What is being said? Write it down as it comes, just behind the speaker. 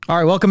All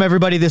right, welcome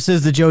everybody. This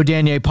is the Joe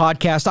Danier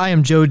podcast. I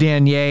am Joe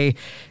Danier,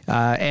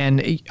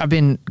 and I've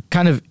been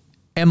kind of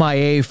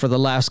MIA for the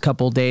last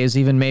couple days,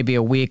 even maybe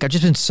a week. I've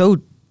just been so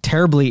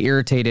terribly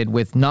irritated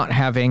with not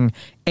having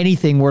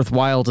anything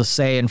worthwhile to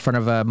say in front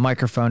of a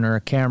microphone or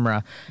a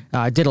camera.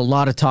 I did a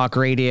lot of talk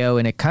radio,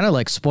 and it kind of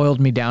like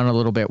spoiled me down a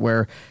little bit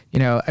where, you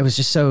know, I was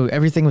just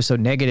everything was so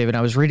negative, and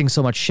I was reading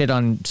so much shit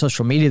on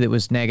social media that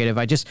was negative.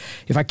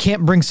 If I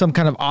can't bring some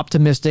kind of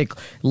optimistic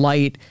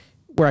light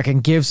where I can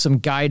give some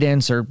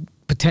guidance or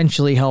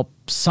potentially help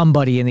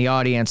somebody in the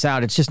audience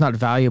out, it's just not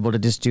valuable to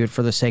just do it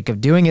for the sake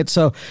of doing it.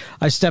 So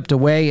I stepped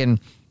away, and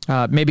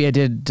maybe I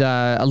did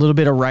a little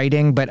bit of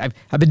writing, but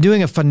I've been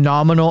doing a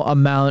phenomenal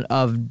amount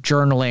of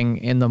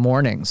journaling in the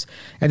mornings.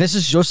 And this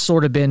has just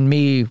sort of been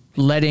me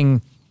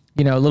letting,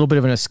 a little bit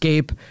of an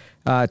escape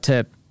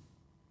to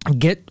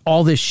get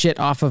all this shit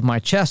off of my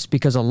chest,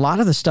 because a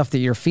lot of the stuff that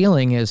you're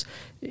feeling is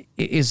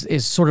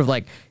sort of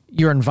like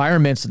your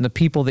environments and the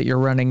people that you're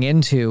running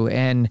into.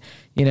 And,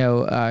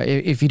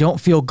 if you don't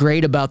feel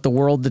great about the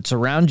world that's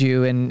around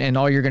you and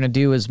all you're going to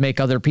do is make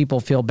other people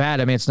feel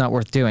bad, I mean, it's not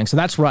worth doing. So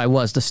that's where I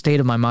was. The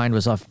state of my mind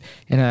was off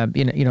in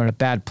a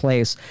bad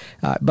place.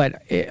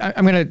 But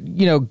I'm going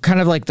to, kind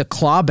of like the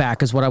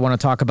clawback is what I want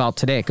to talk about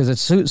today, because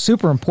it's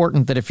super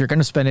important that if you're going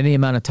to spend any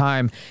amount of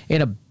time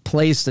in a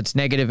place that's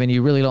negative and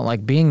you really don't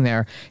like being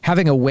there,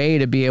 having a way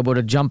to be able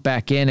to jump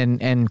back in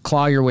and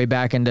claw your way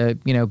back into,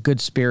 good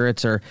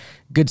spirits or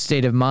good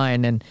state of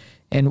mind.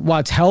 And while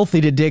it's healthy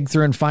to dig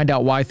through and find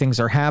out why things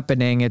are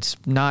happening, it's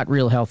not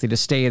real healthy to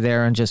stay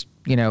there and just,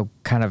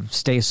 kind of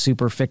stay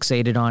super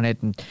fixated on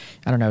it. And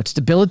I don't know, it's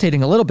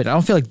debilitating a little bit. I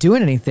don't feel like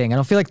doing anything. I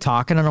don't feel like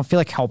talking. I don't feel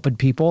like helping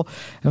people.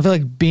 I don't feel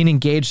like being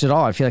engaged at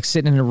all. I feel like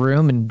sitting in a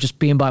room and just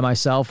being by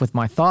myself with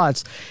my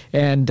thoughts.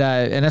 And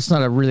that's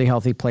not a really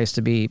healthy place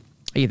to be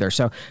either.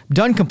 So I'm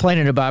done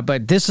complaining about it,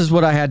 but this is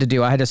what I had to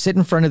do. I had to sit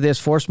in front of this,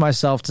 force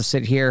myself to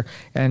sit here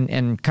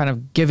and kind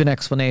of give an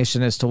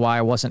explanation as to why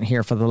I wasn't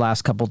here for the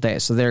last couple of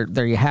days. So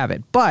there you have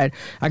it. But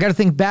I got to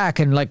think back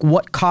and like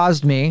what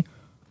caused me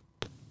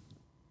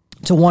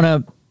to want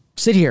to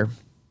sit here?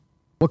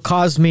 What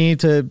caused me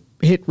to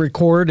hit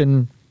record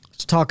and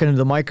talk into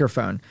the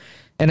microphone?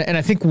 And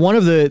I think one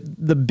of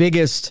the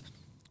biggest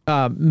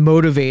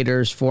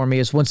motivators for me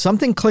is when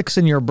something clicks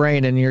in your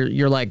brain and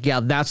you're like,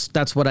 yeah,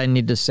 that's what I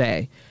need to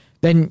say.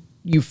 Then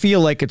you feel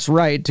like it's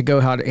right to go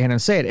ahead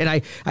and say it. And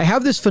I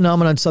have this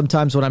phenomenon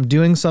sometimes when I'm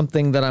doing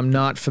something that I'm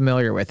not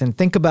familiar with. And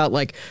think about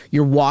like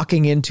you're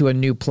walking into a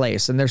new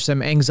place and there's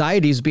some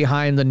anxieties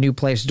behind the new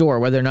place door,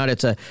 whether or not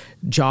it's a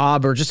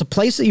job or just a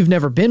place that you've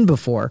never been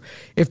before.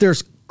 If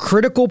there's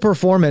critical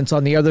performance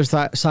on the other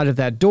side of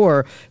that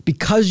door,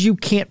 because you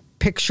can't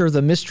picture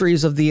the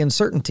mysteries of the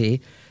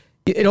uncertainty,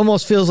 it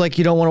almost feels like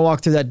you don't want to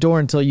walk through that door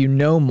until you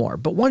know more.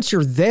 But once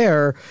you're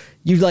there,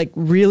 you like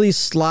really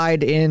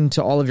slide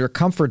into all of your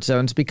comfort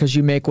zones because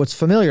you make what's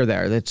familiar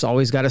there. It's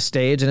always got a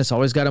stage and it's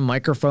always got a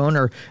microphone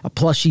or a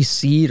plushy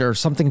seat or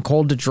something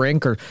cold to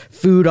drink or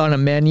food on a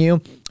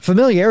menu.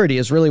 Familiarity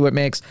is really what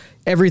makes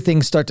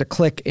everything start to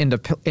click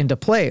into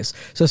place.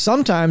 So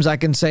sometimes I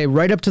can say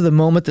right up to the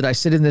moment that I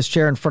sit in this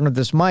chair in front of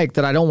this mic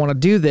that I don't want to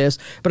do this,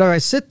 but if I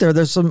sit there,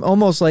 there's some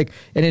almost like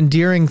an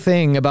endearing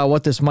thing about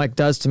what this mic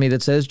does to me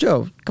that says,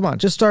 Joe, come on,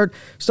 just start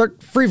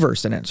free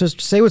versing it.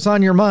 Just say what's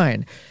on your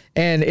mind.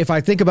 And if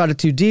I think about it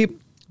too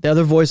deep, the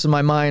other voice in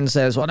my mind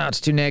says, well, no,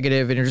 it's too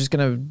negative and you're just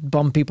going to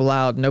bum people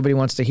out. Nobody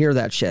wants to hear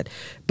that shit.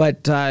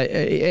 But,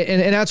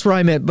 and that's where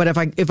I'm at. But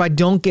if I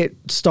don't get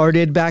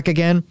started back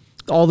again,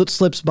 all that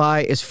slips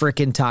by is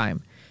frickin'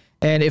 time.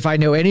 And if I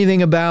know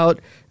anything about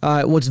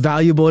what's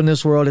valuable in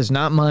this world, is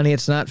not money,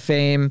 it's not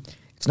fame,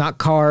 it's not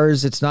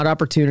cars, it's not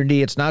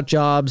opportunity, it's not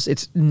jobs,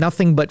 it's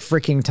nothing but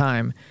fricking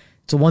time.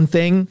 It's the one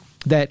thing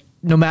that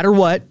no matter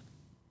what,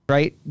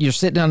 right? You're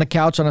sitting on the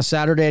couch on a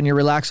Saturday and you're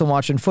relaxing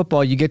watching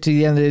football. You get to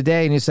the end of the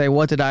day and you say,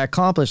 what did I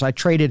accomplish? I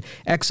traded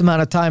X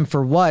amount of time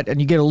for what?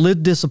 And you get a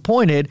little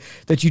disappointed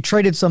that you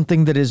traded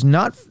something that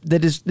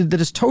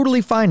is totally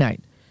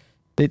finite,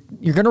 that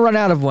you're going to run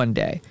out of one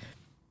day.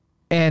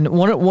 And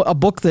a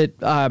book that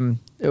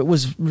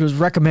was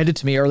recommended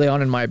to me early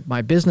on in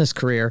my business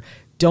career,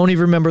 don't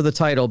even remember the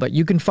title, but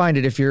you can find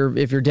it if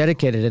you're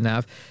dedicated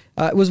enough.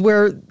 It was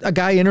where a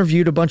guy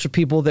interviewed a bunch of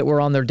people that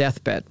were on their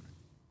deathbed.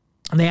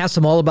 And they asked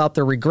them all about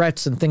their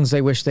regrets and things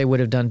they wish they would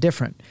have done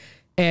different.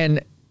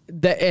 And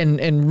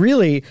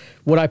really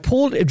what I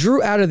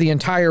drew out of the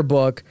entire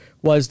book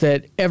was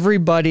that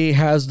everybody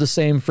has the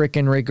same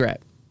freaking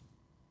regret.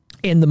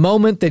 In the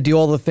moment, they do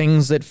all the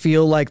things that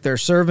feel like they're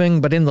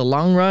serving, but in the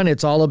long run,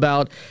 it's all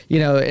about,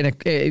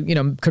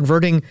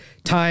 converting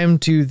time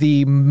to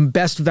the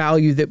best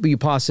value that we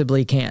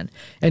possibly can.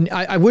 And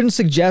I wouldn't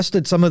suggest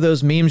that some of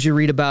those memes you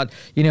read about,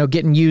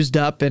 getting used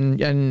up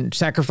and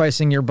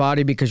sacrificing your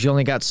body because you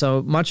only got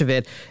so much of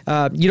it.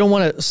 You don't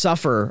want to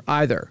suffer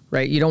either,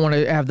 right? You don't want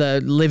to have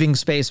the living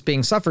space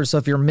being suffered. So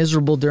if you're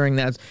miserable during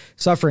that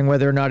suffering,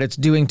 whether or not it's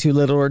doing too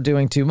little or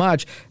doing too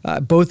much,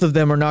 both of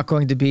them are not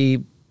going to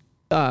be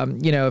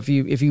if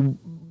you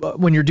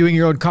when you're doing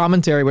your own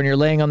commentary, when you're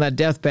laying on that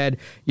deathbed,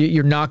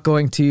 you're not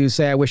going to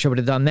say, I wish I would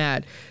have done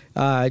that.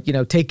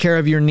 Take care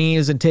of your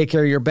knees and take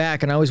care of your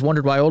back. And I always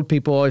wondered why old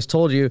people always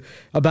told you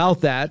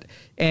about that.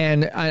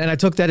 And I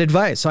took that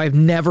advice. So I've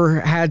never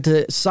had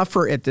to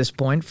suffer at this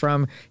point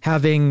from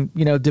having,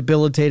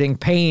 debilitating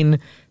pain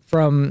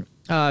from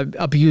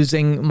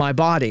abusing my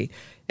body.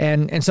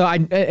 And so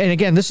and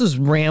again, this is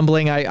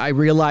rambling. I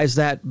realize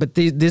that, but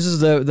this is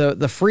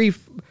the free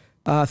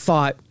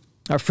thought,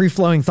 free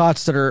flowing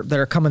thoughts that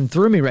are coming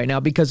through me right now.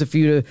 Because if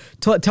you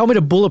tell me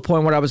to bullet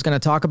point what I was going to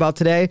talk about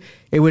today,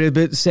 it would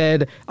have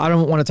said, I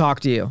don't want to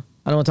talk to you.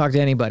 I don't want to talk to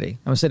anybody.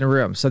 I'm sitting in a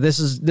room. So this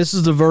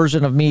is the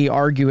version of me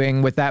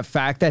arguing with that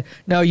fact that,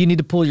 no, you need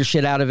to pull your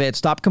shit out of it.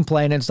 Stop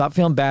complaining. Stop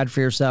feeling bad for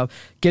yourself.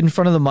 Get in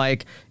front of the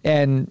mic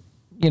and,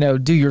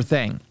 do your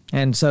thing.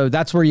 And so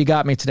that's where you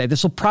got me today.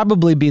 This will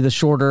probably be the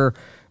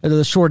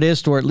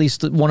shortest, or at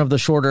least one of the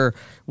shorter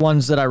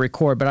ones that I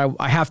record, but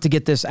I have to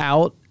get this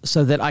out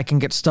so that I can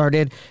get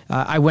started.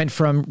 I went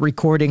from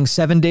recording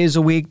 7 days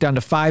a week down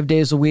to 5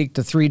 days a week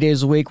to 3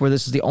 days a week, where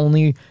this is the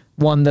only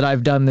one that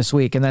I've done this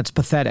week, and that's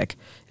pathetic.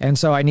 And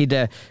so I need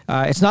to,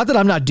 it's not that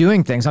I'm not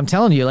doing things. I'm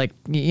telling you,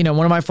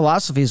 one of my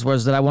philosophies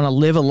was that I want to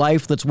live a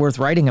life that's worth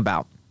writing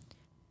about.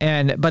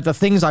 But the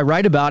things I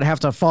write about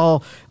have to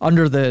fall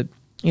under the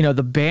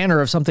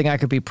banner of something I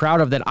could be proud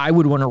of, that I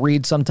would want to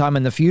read sometime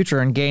in the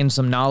future and gain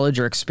some knowledge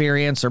or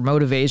experience or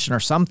motivation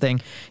or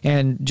something.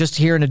 And just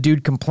hearing a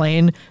dude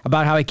complain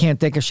about how he can't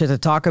think of shit to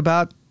talk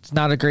about, it's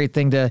not a great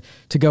thing to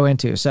go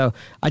into. So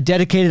I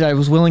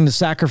was willing to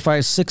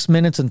sacrifice 6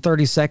 minutes and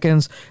 30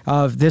 seconds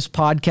of this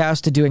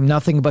podcast to doing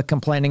nothing but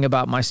complaining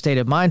about my state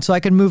of mind so I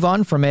can move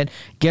on from it,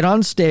 get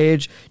on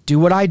stage, do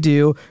what I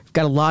do. I've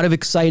got a lot of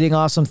exciting,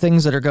 awesome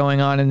things that are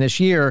going on in this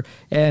year.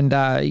 And,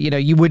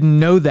 you wouldn't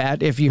know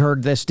that if you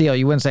heard this deal.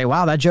 You wouldn't say,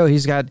 wow, that Joe,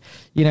 he's got,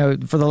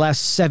 for the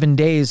last 7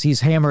 days,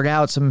 he's hammered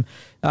out some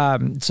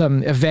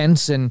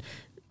events and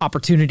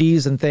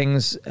opportunities and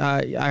things.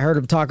 I heard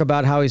him talk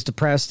about how he's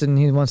depressed and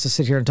he wants to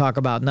sit here and talk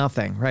about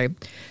nothing, right?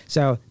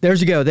 So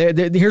there's you go.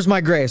 Here's my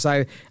grace.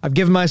 I've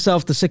given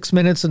myself the 6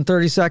 minutes and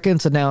 30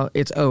 seconds, and now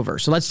it's over.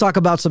 So let's talk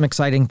about some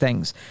exciting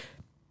things.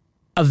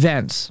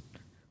 Events.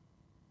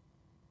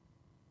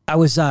 I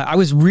was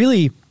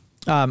really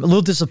a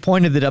little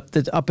disappointed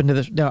that up into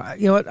the. No,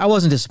 you know what? I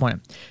wasn't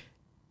disappointed. I'm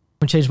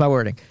gonna change my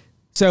wording.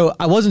 So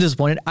I wasn't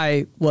disappointed.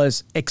 I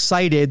was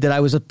excited that I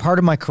was a part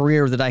of my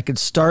career that I could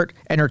start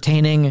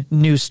entertaining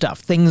new stuff,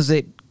 things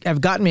that have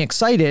gotten me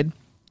excited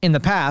in the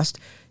past,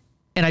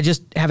 and I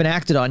just haven't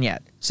acted on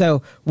yet.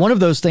 So one of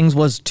those things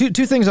was two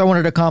things I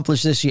wanted to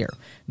accomplish this year.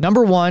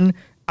 Number one,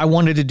 I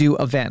wanted to do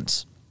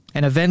events,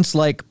 and events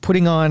like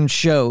putting on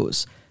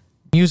shows,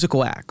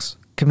 musical acts,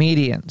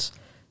 comedians.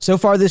 So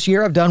far this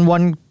year, I've done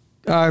one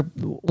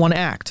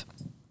act.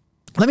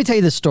 Let me tell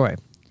you this story.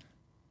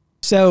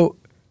 So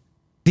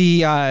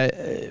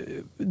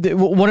a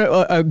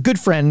good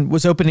friend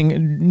was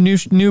opening,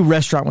 new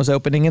restaurant was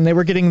opening, and they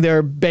were getting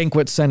their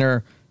banquet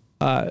center,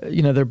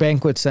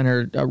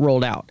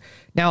 rolled out.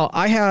 Now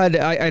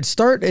I'd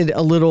started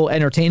a little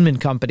entertainment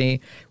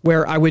company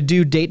where I would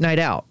do date night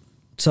out.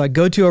 So I'd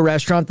go to a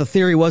restaurant. The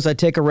theory was I'd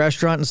take a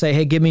restaurant and say,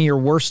 hey, give me your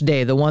worst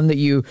day, the one that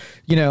you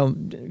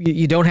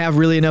don't have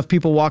really enough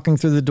people walking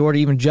through the door to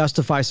even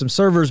justify some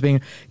servers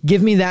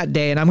give me that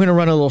day, and I'm going to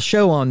run a little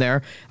show on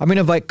there. I'm going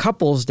to invite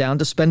couples down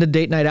to spend a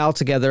date night out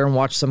together and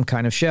watch some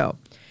kind of show.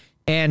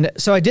 And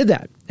so I did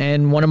that.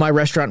 And one of my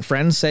restaurant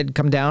friends said,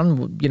 come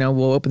down,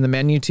 we'll open the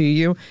menu to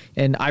you.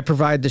 And I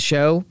provide the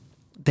show.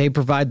 They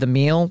provide the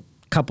meal.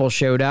 Couple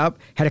showed up,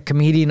 had a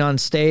comedian on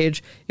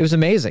stage. It was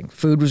amazing.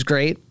 Food was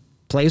great.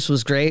 Place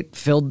was great,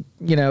 filled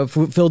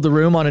the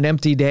room on an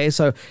empty day.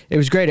 So it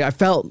was great. I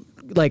felt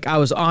like I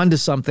was onto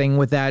something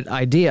with that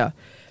idea.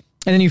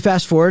 And then you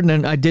fast forward, and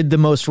then I did the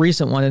most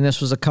recent one, and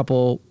this was a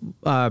couple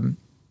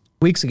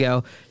weeks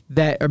ago,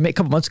 or a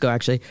couple months ago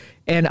actually.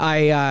 And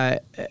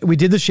we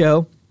did the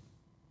show.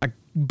 I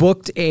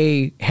booked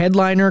a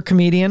headliner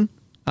comedian,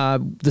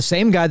 the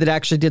same guy that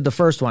actually did the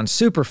first one.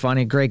 Super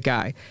funny, great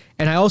guy.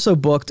 And I also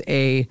booked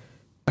a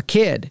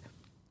kid.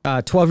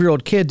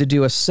 12-year-old kid to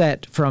do a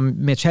set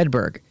from Mitch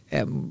Hedberg.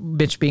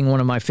 Mitch being one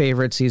of my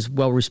favorites. He's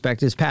well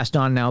respected. He's passed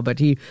on now, but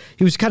he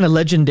was kind of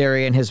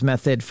legendary in his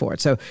method for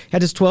it. So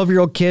had this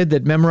 12-year-old kid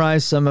that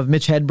memorized some of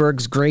Mitch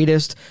Hedberg's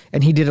greatest,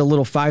 and he did a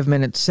little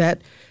 5-minute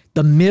set.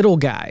 The middle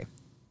guy,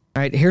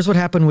 right? Here's what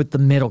happened with the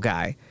middle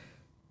guy.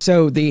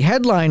 So the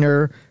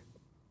headliner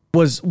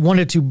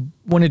wanted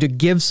to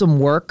give some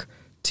work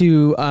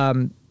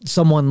to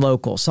someone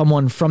local,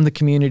 someone from the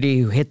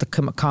community who hit the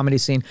comedy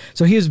scene.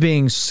 So he was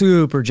being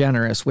super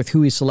generous with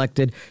who he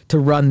selected to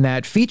run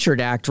that featured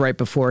act right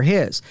before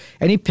his.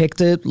 And he picked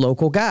a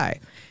local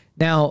guy.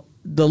 Now,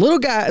 the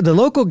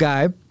local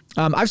guy,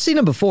 I've seen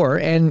him before,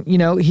 and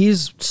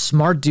he's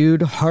smart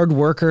dude, hard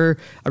worker.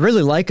 I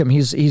really like him.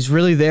 He's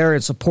really there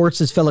and supports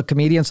his fellow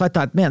comedians. So I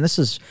thought, man, this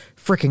is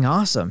freaking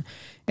awesome.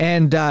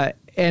 And the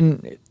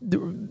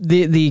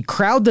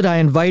crowd that I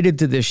invited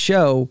to this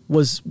show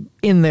was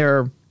in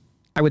their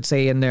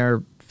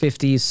 50s,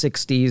 50s,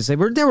 60s. They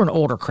were an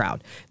older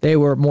crowd. They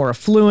were more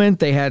affluent.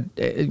 They had,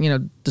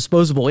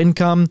 disposable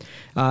income.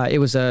 It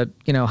was a,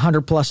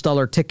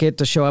 $100+ ticket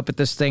to show up at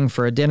this thing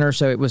for a dinner.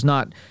 So it was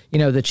not,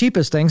 the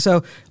cheapest thing.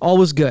 So all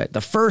was good.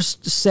 The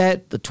first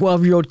set, the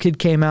 12-year-old kid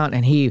came out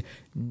and he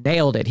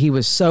nailed it. He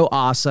was so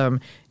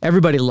awesome.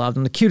 Everybody loved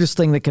him. The cutest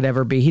thing that could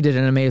ever be. He did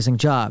an amazing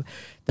job.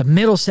 The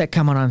middle set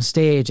coming on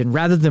stage, and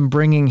rather than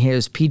bringing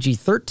his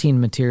PG-13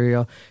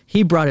 material,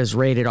 he brought his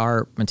rated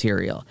R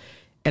material.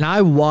 And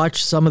I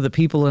watched some of the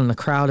people in the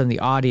crowd and the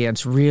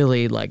audience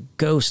really like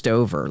ghost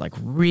over, like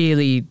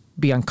really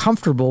be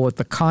uncomfortable with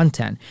the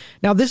content.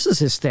 Now, this is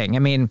his thing. I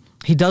mean,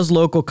 he does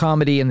local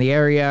comedy in the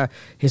area.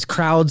 His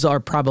crowds are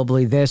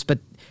probably this, but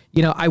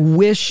I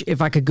wish if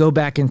I could go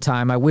back in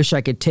time, I wish I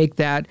could take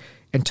that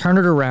and turn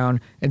it around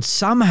and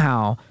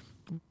somehow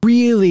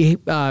really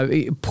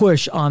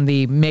push on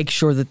the make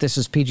sure that this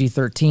is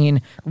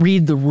PG-13,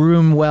 read the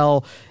room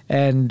well,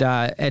 and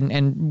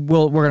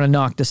we're going to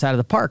knock this out of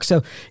the park.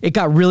 So it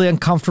got really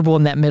uncomfortable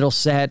in that middle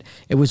set.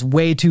 It was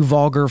way too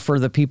vulgar for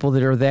the people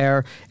that are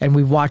there, and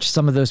we watched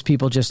some of those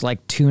people just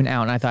like tune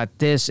out. And I thought,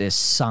 this is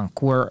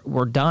sunk.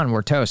 We're done.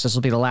 We're toast. This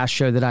will be the last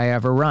show that I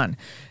ever run.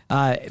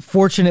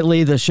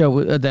 Fortunately,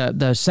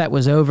 the set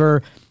was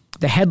over.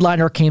 The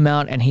headliner came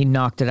out and he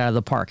knocked it out of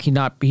the park.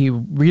 He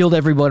reeled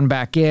everyone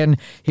back in.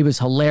 He was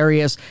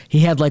hilarious. He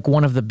had like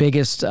one of the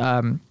biggest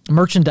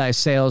merchandise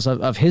sales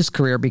of his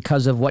career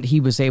because of what he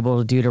was able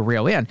to do to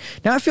reel in.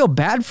 Now I feel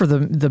bad for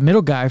the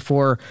middle guy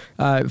for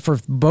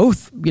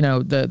both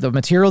the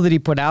material that he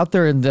put out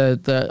there and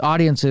the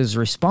audience's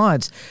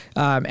response.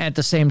 At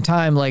the same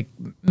time, like,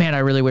 man, I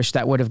really wish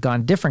that would have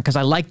gone different because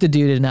I like the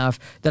dude enough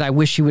that I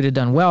wish he would have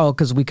done well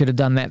because we could have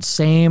done that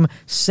same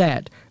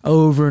set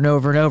over and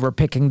over and over,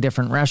 picking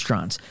different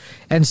restaurants.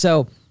 And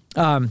so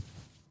I'm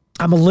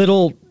a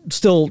little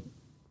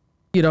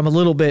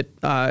bit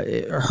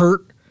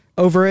hurt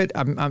over it.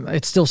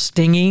 It's still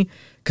stingy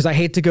because I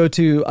hate to go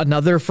to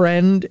another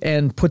friend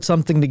and put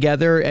something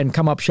together and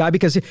come up shy,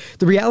 because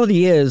the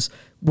reality is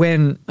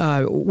when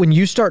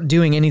you start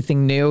doing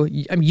anything new,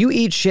 you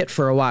eat shit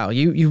for a while.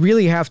 You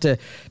really have to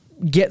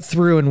get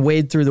through and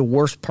wade through the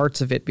worst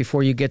parts of it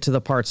before you get to the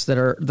parts that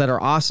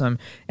are awesome.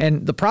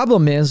 And the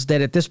problem is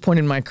that at this point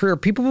in my career,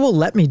 people will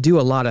let me do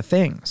a lot of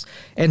things.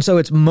 And so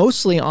it's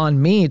mostly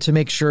on me to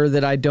make sure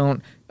that I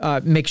don't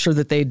make sure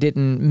that they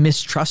didn't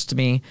mistrust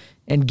me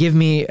and give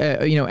me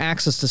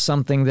access to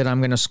something that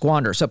I'm going to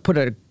squander. So put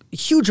a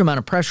huge amount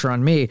of pressure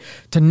on me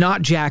to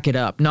not jack it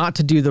up, not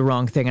to do the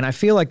wrong thing. And I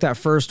feel like that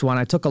first one,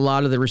 I took a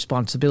lot of the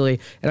responsibility,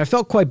 and I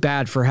felt quite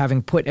bad for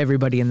having put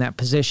everybody in that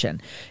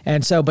position.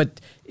 And so, but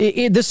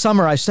this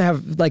summer, I still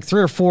have like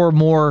 3 or 4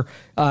 more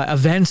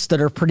events that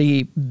are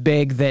pretty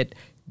big that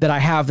I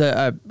have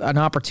an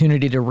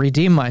opportunity to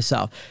redeem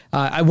myself.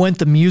 I went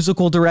the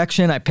musical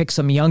direction. I picked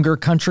some younger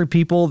country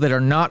people that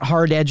are not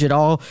hard edge at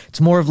all. It's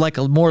more of like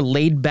a more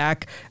laid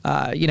back,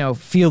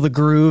 feel the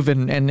groove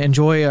and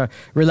enjoy a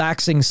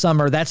relaxing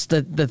summer. That's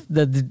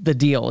the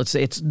deal.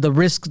 It's the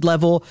risk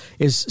level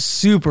is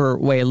super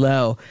way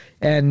low,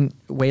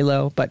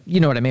 but you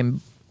know what I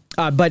mean.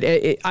 But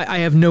I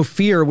have no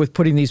fear with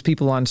putting these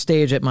people on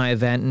stage at my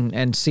event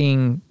and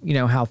seeing,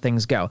 how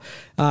things go.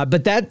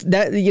 But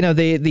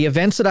the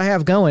events that I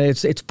have going,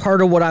 it's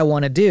part of what I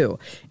want to do.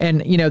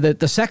 And,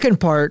 the second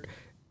part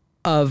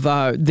of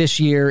this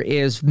year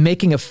is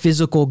making a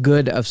physical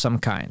good of some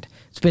kind.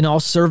 It's been all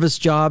service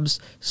jobs,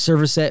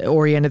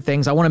 service-oriented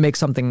things. I want to make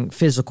something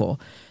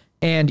physical.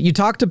 And you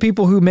talk to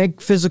people who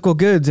make physical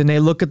goods and they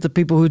look at the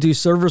people who do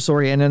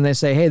service-oriented and they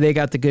say, hey, they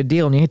got the good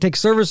deal. And you take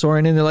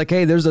service-oriented and they're like,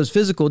 hey, there's those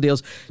physical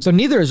deals. So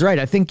neither is right.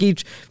 I think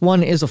each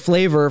one is a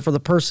flavor for the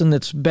person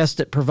that's best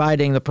at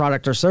providing the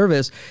product or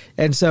service.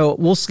 And so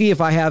we'll see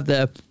if I have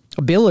the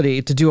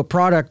ability to do a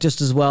product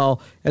just as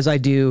well as I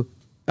do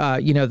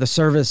the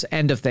service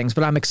end of things.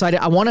 But I'm excited.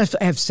 I want to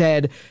have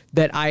said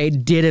that I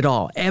did it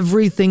all.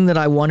 Everything that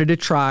I wanted to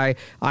try,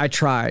 I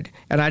tried.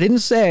 And I didn't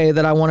say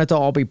that I wanted to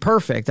all be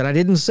perfect. And I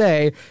didn't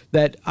say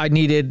that I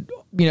needed,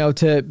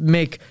 to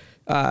make,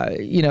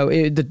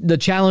 the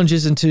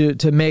challenges and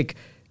to make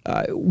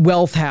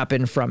wealth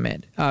happen from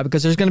it.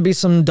 Because there's going to be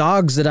some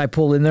dogs that I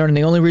pull in there, and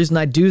the only reason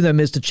I do them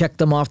is to check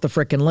them off the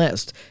frickin'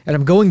 list. And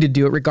I'm going to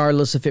do it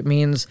regardless if it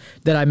means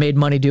that I made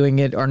money doing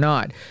it or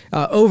not.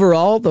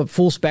 Overall, the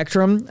full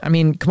spectrum, I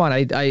mean, come on,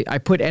 I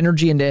put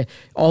energy into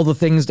all the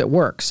things that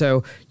work.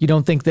 So you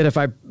don't think that if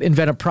I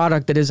invent a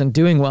product that isn't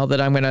doing well, that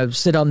I'm going to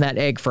sit on that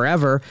egg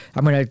forever.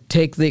 I'm going to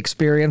take the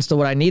experience to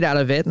what I need out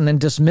of it and then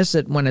dismiss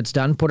it when it's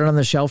done, put it on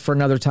the shelf for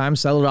another time,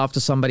 sell it off to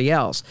somebody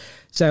else.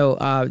 So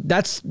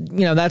that's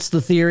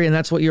the theory, and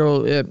that's what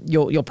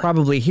you'll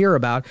probably hear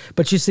about.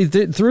 But you see,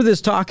 through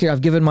this talk here,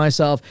 I've given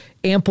myself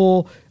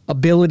ample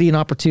ability and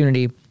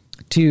opportunity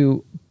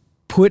to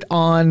put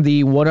on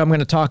what I'm going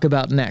to talk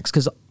about next.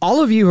 Because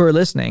all of you who are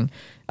listening,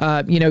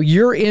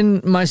 you're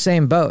in my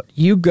same boat.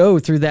 You go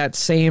through that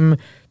same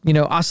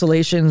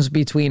oscillations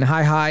between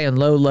high and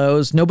low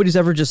lows. Nobody's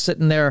ever just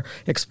sitting there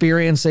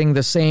experiencing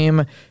the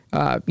same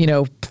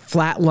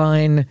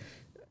flatline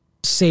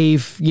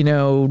safe,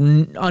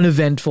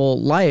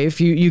 uneventful life.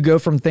 You go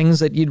from things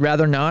that you'd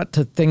rather not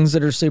to things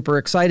that are super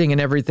exciting and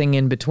everything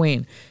in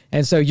between.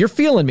 And so you're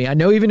feeling me. I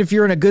know even if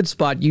you're in a good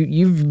spot,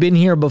 you've been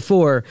here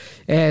before,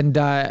 and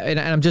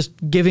I'm just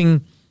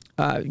giving,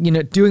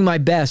 doing my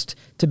best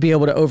to be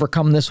able to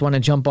overcome this one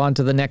and jump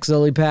onto the next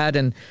lily pad.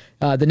 And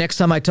the next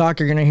time I talk,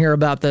 you're going to hear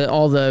about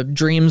all the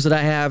dreams that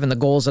I have and the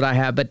goals that I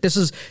have. But this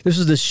is the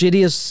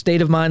shittiest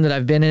state of mind that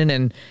I've been in,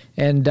 and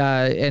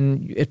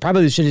it's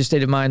probably the shittiest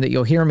state of mind that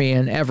you'll hear me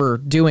in ever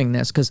doing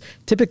this, because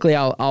typically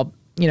I'll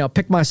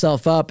pick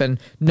myself up and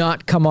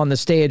not come on the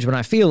stage when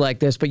I feel like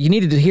this, but you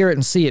needed to hear it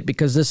and see it,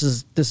 because this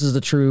is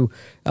the true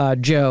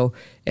Joe.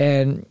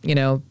 And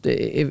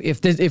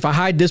if I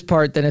hide this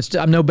part, then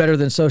I'm no better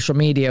than social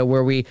media,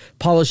 where we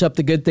polish up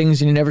the good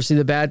things and you never see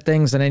the bad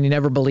things, and then you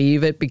never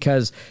believe it,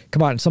 because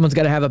come on, someone's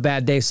got to have a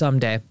bad day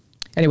someday.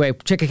 Anyway,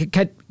 catch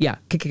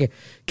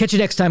you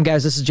next time,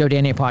 guys. This is Joe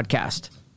Danier Podcast.